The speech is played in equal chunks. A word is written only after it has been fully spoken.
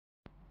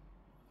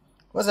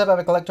What's up,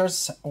 Epic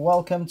Collectors?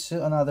 Welcome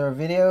to another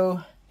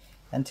video,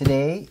 and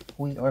today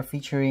we are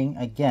featuring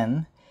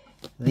again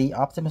the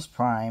Optimus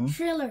Prime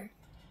trailer.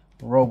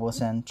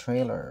 Robosen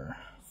trailer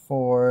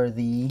for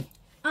the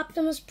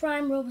Optimus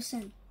Prime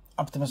Robosen.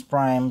 Optimus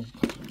Prime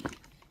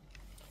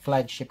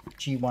Flagship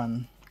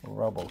G1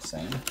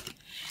 Robosen.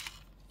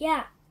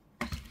 Yeah.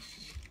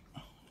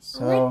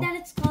 So, I like that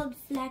it's called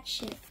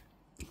Flagship.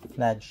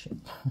 Flagship.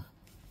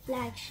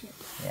 Flagship.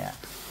 Yeah.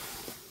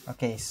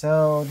 Okay,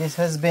 so this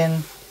has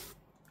been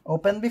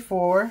opened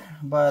before,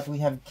 but we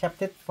have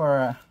kept it for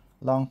a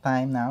long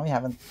time now. We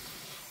haven't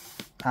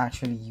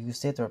actually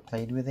used it or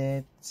played with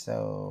it,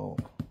 so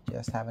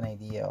just have an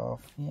idea of,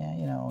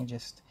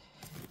 just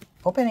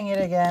opening it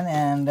again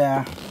and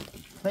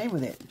play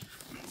with it.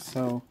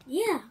 So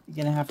yeah,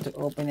 you're gonna have to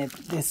open it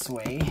this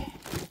way.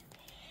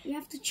 You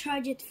have to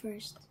charge it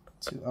first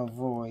to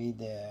avoid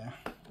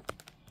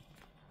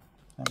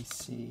let's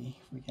see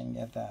if we can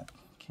get that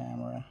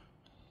camera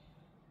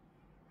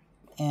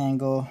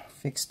angle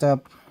fixed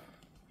up.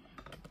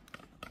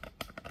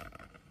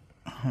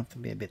 Have to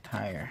be a bit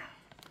higher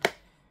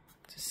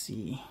to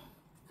see.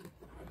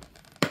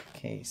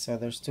 Okay, so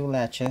there's two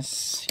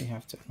latches. You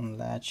have to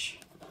unlatch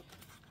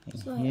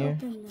in here,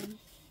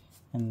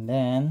 and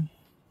then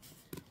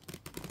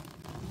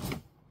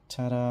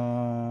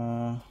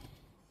ta-da!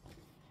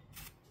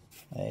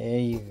 There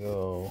you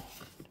go.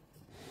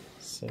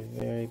 It's a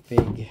very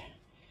big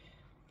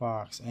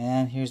box,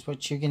 and here's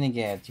what you're gonna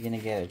get. You're gonna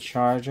get a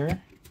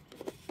charger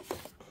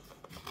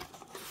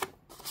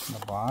in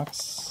the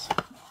box,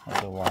 where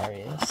the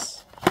wire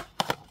is.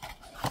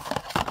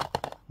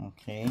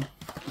 Okay, and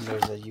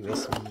there's a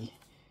USB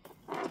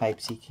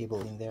Type-C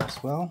cable in there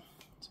as well.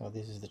 So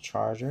this is the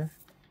charger,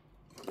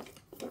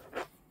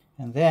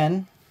 and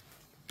then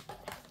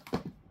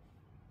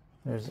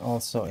there's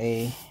also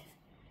a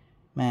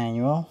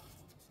manual.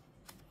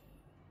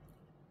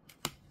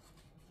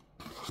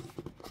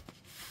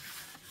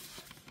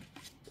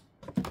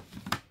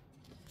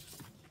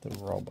 The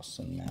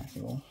Robosen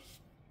manual.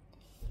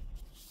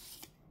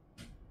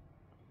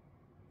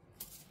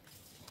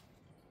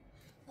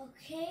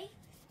 Okay,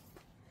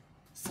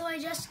 so I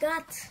just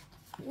got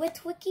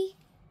Witwiki.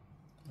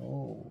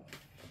 Oh,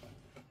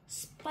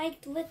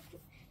 Spike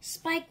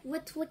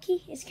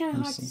Witwiki. It's kind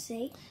of hard to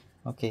say.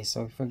 Okay,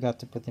 so we forgot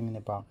to put him in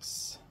a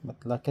box, but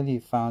luckily we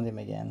found him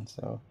again.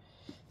 So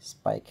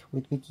Spike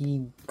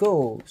Witwiki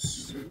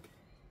goes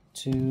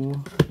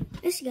to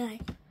this guy.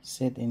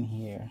 Sit in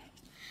here.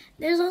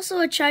 There's also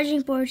a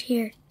charging port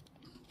here.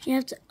 You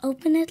have to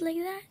open it like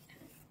that.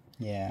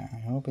 Yeah, I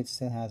hope it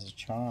still has a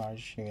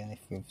charge, even if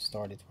we've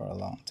stored it for a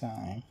long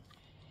time.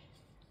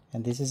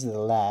 And this is the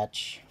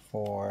latch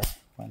for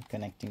when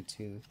connecting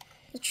to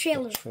the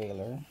trailer.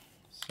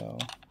 So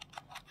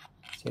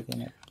sit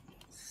him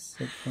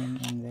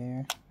in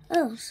there.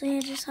 Oh, so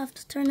you just have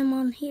to turn them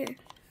on here.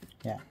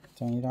 Yeah,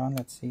 turn it on.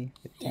 Let's see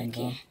if it turns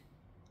on.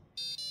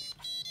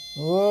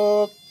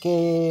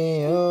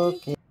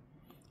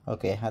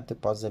 Okay, I had to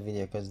pause the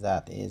video because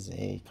that is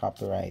a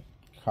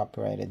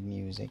copyrighted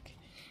music.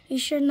 We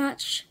should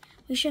not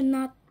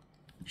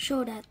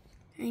show that.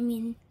 I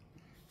mean,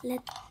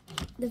 let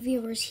the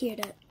viewers hear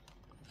that.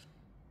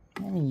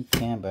 I mean, you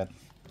can, but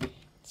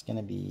it's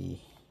gonna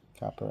be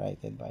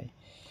copyrighted by.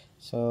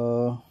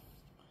 So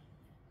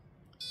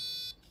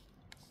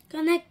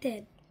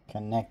connected.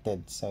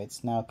 So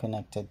it's now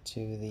connected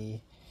to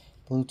the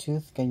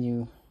Bluetooth. Can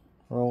you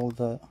roll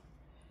the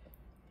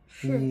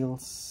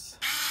wheels?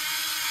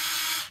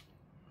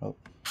 Oh,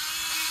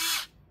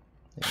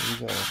 there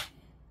you go.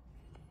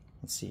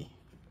 Let's see.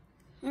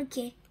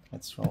 Okay.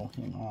 Let's roll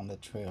him on the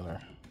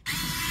trailer.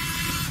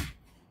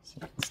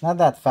 So it's not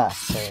that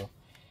fast, so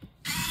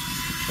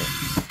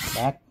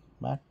okay.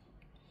 Back.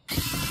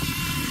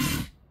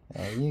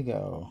 There you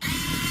go.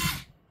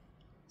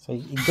 So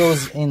it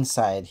goes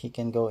inside. He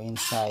can go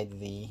inside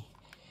the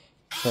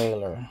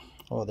trailer.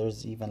 Oh,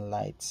 there's even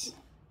lights.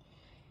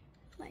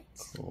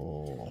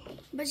 Cool.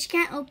 But you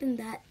can't open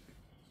that.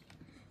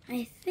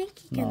 I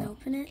think you can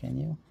open it. Can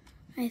you?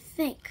 I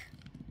think.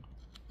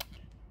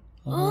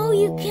 Oh,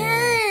 you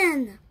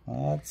can!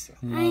 That's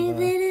I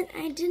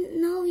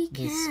didn't know you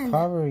can.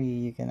 Discovery.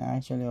 You can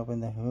actually open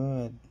the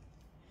hood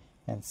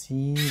and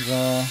see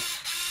the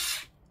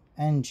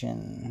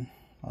engine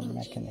or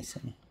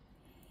mechanism.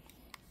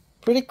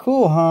 Pretty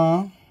cool,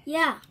 huh?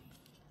 Yeah.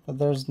 But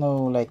there's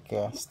no like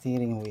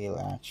steering wheel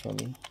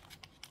actually.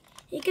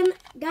 You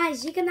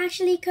can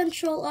actually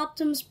control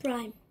Optimus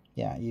Prime.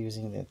 Yeah,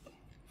 using the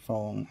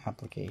phone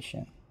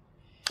application.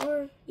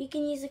 Or you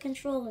can use a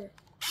controller.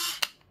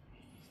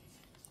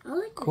 I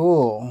like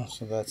cool.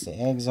 So that's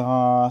the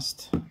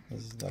exhaust.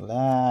 This is the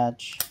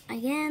latch.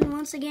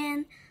 Once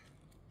again,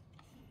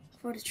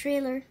 for the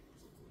trailer.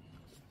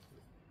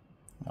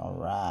 All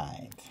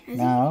right.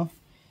 Now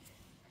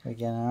we're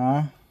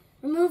gonna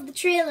remove the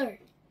trailer.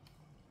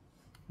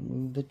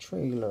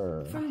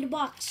 From the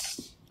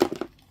box.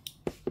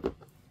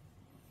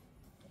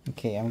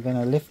 Okay, I'm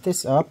gonna lift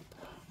this up,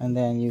 and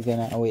then you're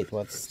gonna. Oh wait,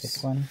 what's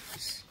this one?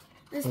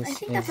 I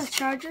think that's a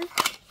charger.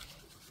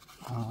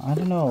 I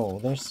don't know.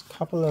 There's a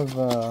couple of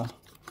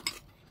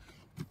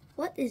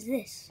What is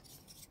this?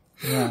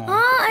 yeah.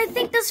 Oh, I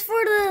think that's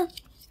for the.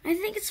 I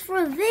think it's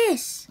for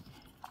this.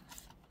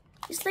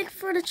 It's like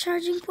for the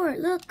charging port.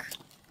 Look.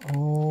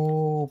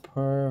 Oh,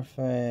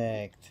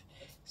 perfect.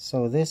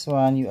 So this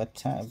one you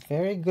attach.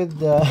 Very good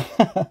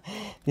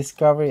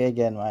discovery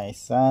again, my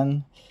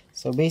son.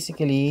 So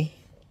basically,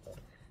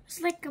 It's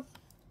like a.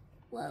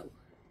 Whoa.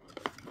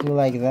 do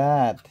like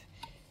that.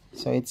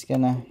 So it's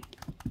gonna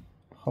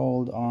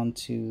hold on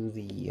to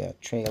the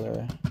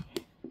trailer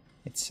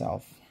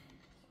itself.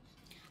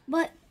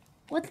 But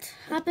what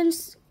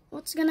happens?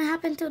 What's gonna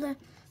happen to the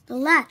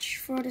latch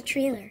for the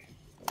trailer?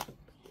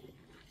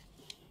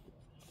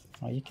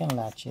 Oh, you can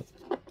latch it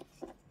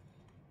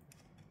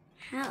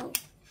How?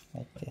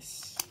 like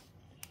this.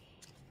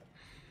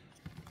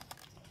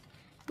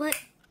 But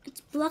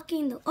it's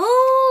blocking the.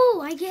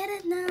 Oh, I get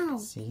it now.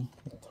 See,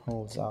 it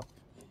holds up,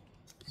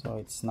 so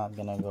it's not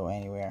gonna go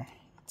anywhere.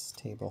 It's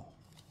stable.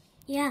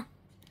 Yeah.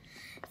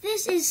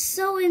 This is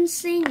so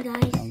insane,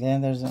 guys. And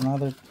then there's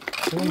another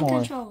two Mind more.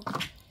 control.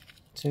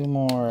 Two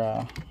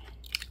more.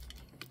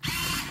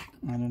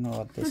 I don't know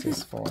what this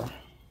is for.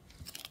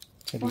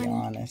 To be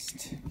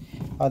honest.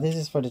 Oh, this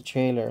is for the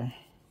trailer.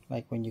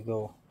 Like when you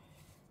go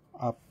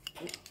up.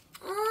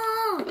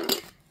 Oh,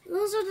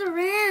 those are the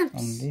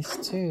ramps. And these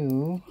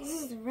two. This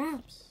is the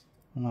ramps.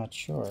 I'm not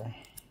sure.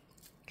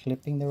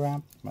 Clipping the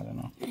ramp? I don't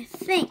know. I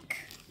think.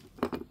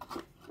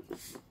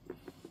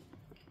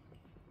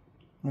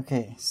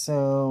 Okay,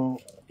 so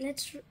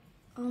Let's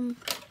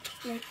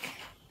like.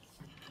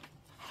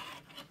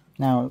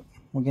 now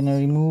we're gonna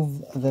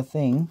remove the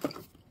thing.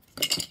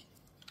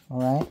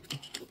 Alright?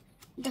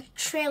 The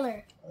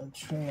trailer. A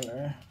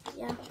trailer.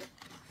 Yeah.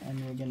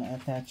 And we're gonna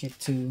attach it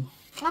to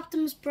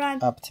Optimus Prime.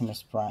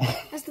 Optimus Prime.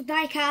 That's the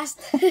die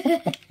cast. That's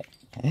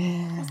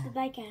the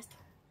die cast.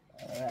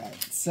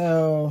 Alright,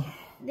 so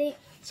They.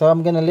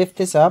 I'm gonna lift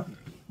this up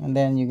and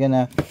then you're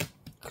gonna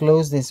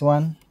close this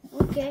one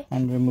Okay.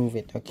 and remove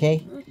it,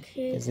 okay?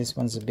 Okay. Because this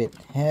one's a bit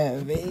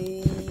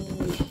heavy.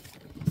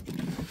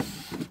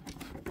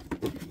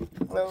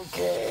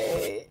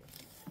 Okay.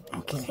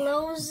 Okay.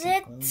 Close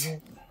it. Close it.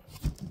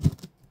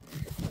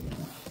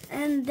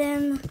 And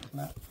then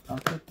No,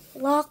 okay.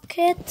 lock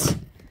it.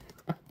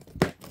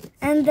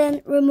 And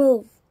then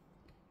remove.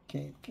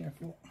 Okay,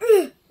 careful.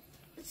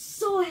 It's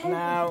so heavy.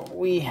 Now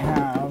we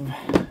have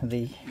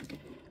the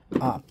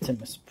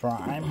Optimus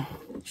Prime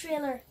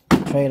Trailer.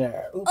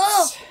 trailer. Oops.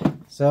 Oh!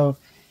 So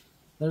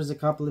there's a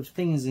couple of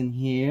things in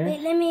here.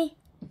 Wait, let me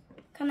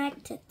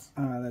connect it.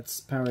 Let's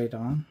power it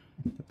on.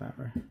 The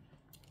power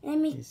Let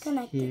me is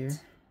connect here. it.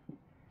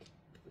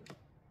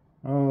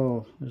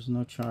 Oh, there's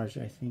no charge,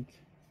 I think.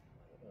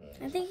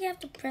 I think you have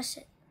to press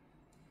it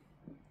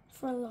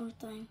for a long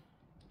time.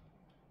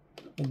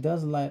 It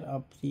does light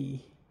up the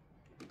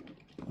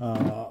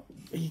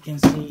you can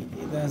see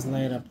it does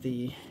light up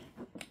the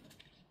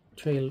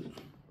trail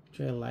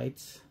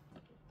lights,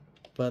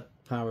 but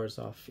powers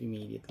off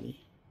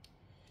immediately.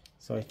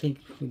 So I think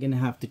we're gonna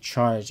have to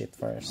charge it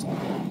first.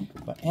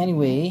 But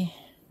anyway,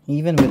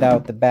 even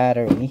without the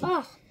battery,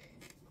 Oh,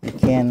 we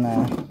can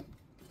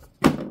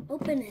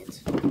open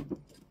it.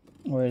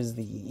 where's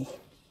the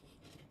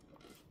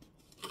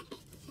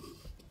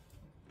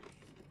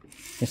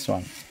this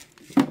one?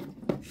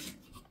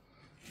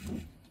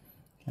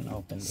 Can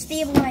open this.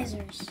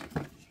 Stabilizers.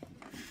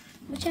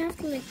 But you have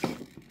to like.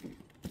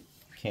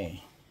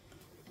 Okay.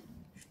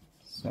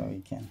 So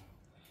you can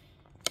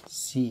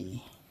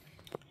see.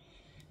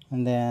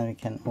 And then we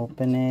can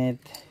open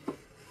it.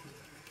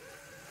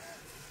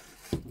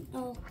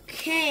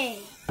 Okay.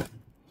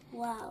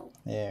 Wow.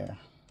 There.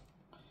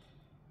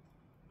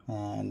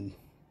 And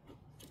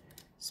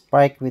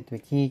Spike with the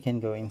key can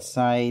go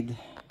inside.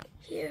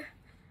 Here.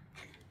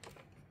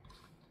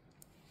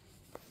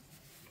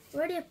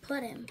 Where do you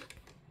put him?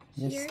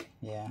 This, Here?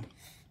 yeah.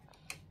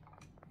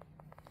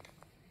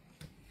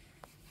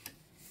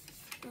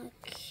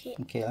 Okay.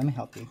 Okay, let me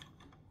help you.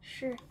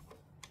 Sure.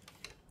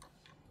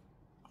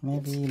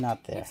 Maybe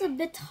not there. It's a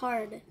bit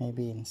hard.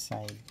 Maybe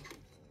inside,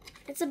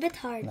 It's a bit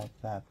hard.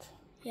 like that.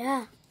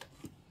 Yeah.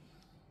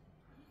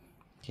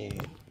 Okay,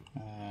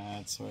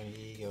 that's where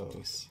he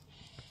goes.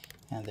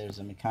 And there's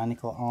a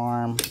mechanical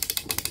arm.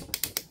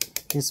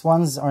 These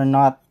ones are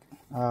not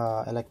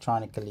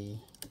electronically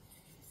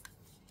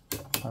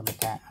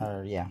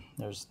or yeah,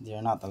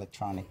 they're not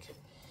electronic.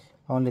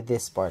 Only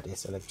this part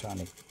is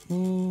electronic.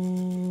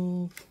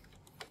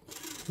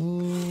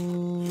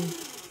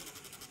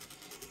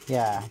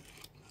 Yeah,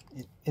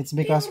 it's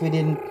because we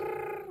didn't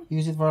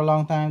use it for a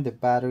long time. The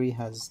battery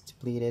has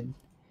depleted.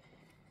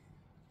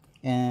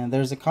 And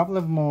there's a couple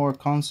of more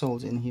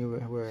consoles in here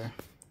where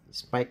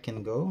Spike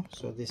can go.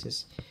 So this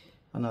is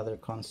another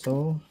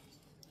console.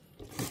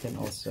 You can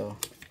also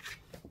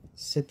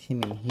sit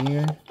him in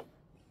here.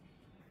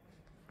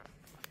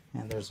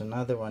 And there's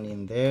another one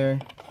in there.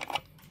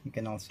 You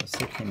can also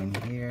sit him in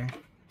here.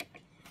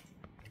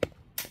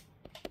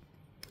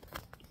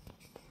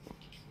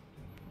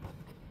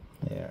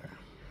 There.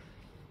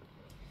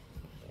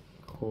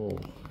 Cool.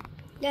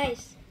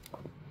 Guys,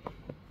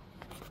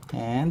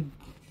 And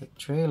the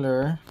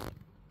trailer,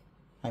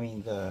 I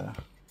mean the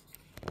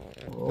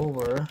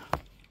rover,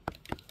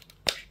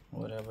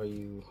 whatever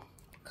you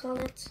call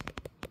it,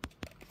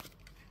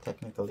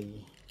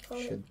 technically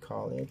should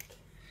call it.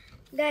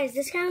 Guys,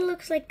 this kind of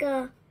looks like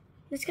a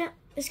this kind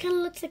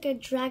of looks like a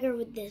dragger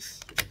with this.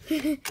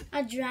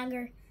 a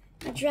dragger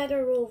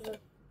rover.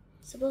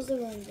 Supposed to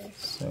go in there.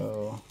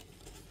 So,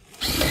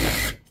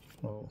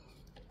 oh.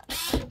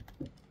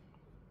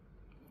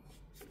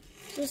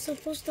 So it's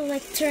supposed to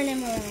like turn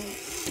him around.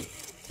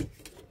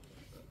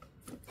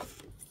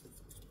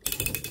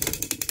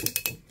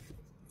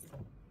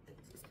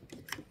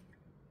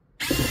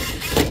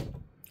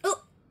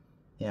 Oh!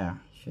 Yeah,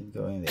 should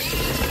go in there.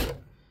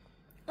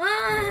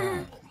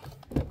 Ah!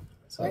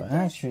 So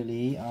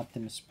actually,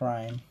 Optimus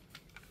Prime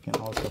can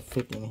also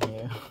fit in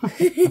here.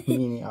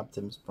 Mini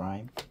Optimus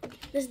Prime.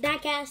 This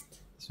that cast.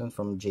 This one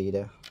from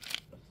Jada.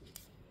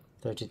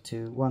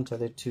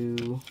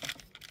 132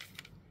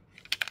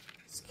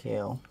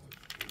 scale.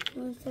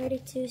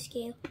 132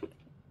 scale.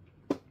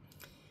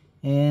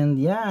 And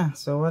yeah,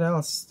 so what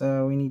else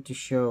we need to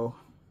show?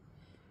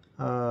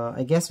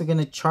 I guess we're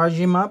gonna charge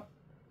him up,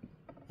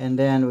 and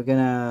then we're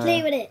gonna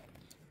play with it.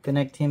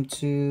 Connect him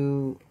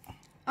to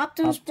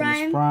Optimus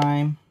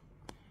Prime.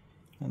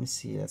 Let me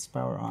see. Let's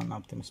power on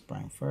Optimus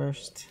Prime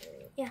first.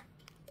 Yeah,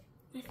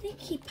 I think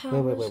he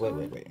powers.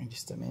 Wait.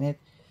 Just a minute.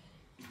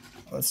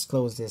 Let's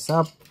close this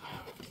up.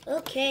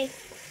 Okay.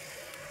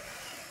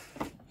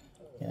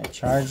 Gonna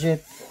charge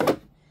it.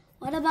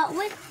 What about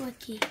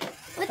Witwicky?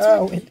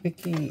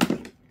 Witwicky.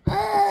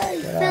 Oh,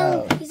 he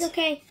fell. He's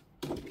okay.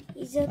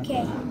 He's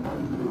okay.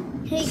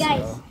 Hey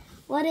guys,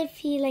 what if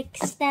he like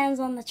stands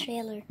on the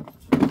trailer?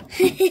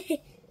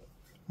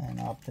 And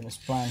Optimus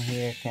Prime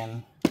here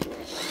can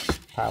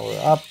power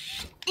up.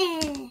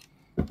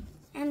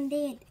 I'm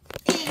dead.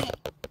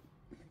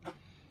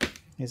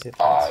 Is it?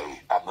 I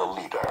am the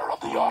leader of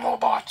the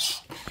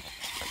Autobots.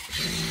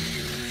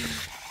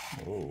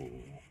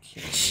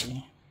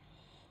 Okay.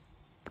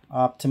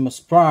 Optimus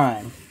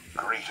Prime.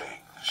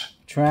 Greetings.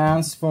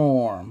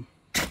 Transform.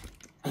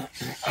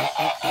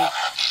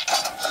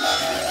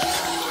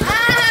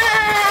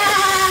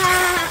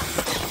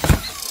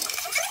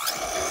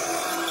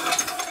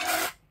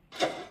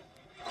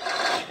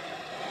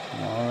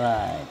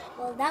 Alright.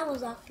 Well, that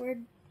was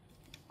awkward.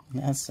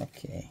 That's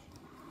okay.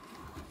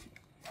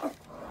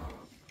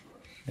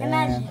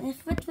 Imagine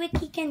if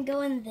Witwicky can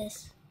go in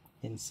this.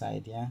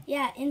 Inside, yeah?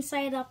 Yeah,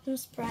 inside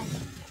Optimus Prime.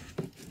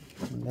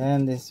 And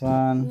then this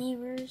one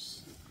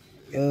Mirrors.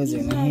 goes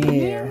These in are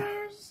here.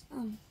 Mirrors.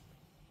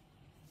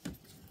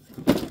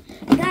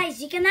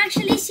 Guys, you can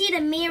actually see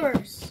the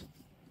mirrors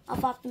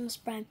of Optimus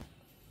Prime.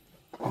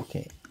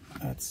 Okay,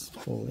 let's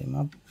pull him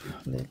up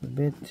a little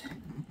bit.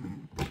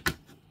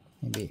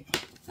 Maybe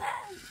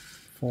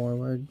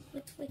forward.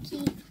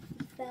 Witwicky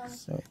fell.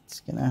 So it's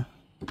gonna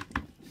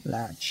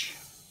latch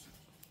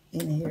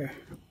in here.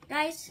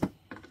 Guys,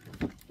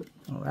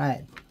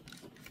 Alright.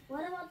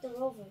 what about the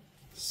rover?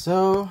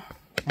 So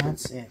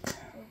that's it.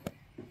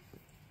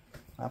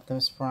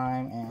 Optimus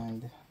Prime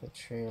and the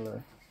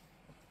trailer.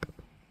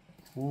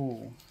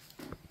 Ooh.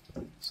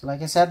 So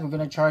like I said, we're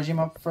gonna charge him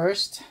up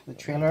first. The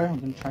trailer, we're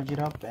gonna charge it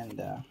up, and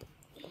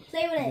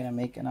Play with we're it. gonna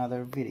make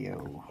another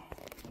video.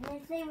 And then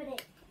play with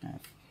it.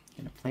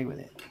 Gonna play with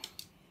it.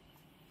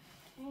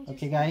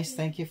 Okay guys,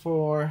 thank you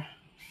for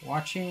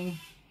watching,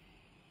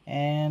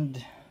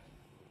 and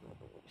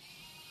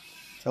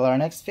till our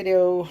next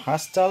video,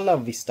 hasta la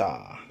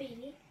vista. Baby.